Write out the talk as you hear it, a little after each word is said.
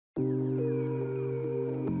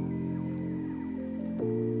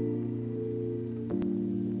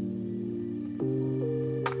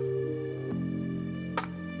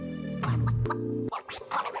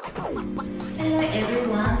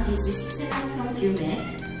BEAUMED.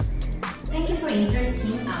 Thank you for interested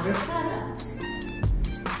in our products.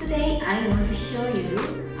 Today I want to show you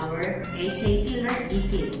our HA filler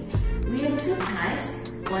MiFill. We have two types.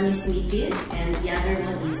 One is MiFill and the other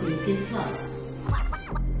one is MiFill Plus.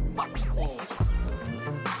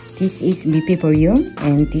 This is MiFill Volume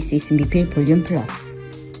and this is MiFill Volume Plus.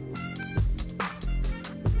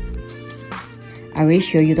 I will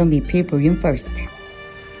show you the MiFill Volume first.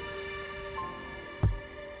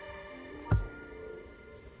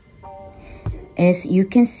 As you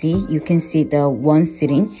can see the one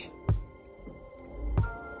syringe.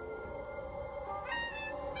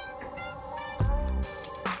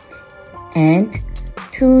 And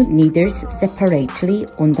two needles separately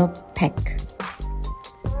on the pack.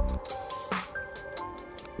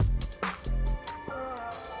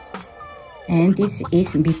 And this is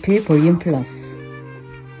MiFill Volume Plus.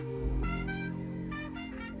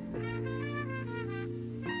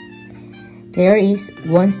 There is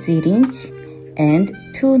one syringe and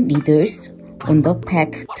two needles on the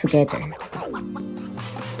pack together.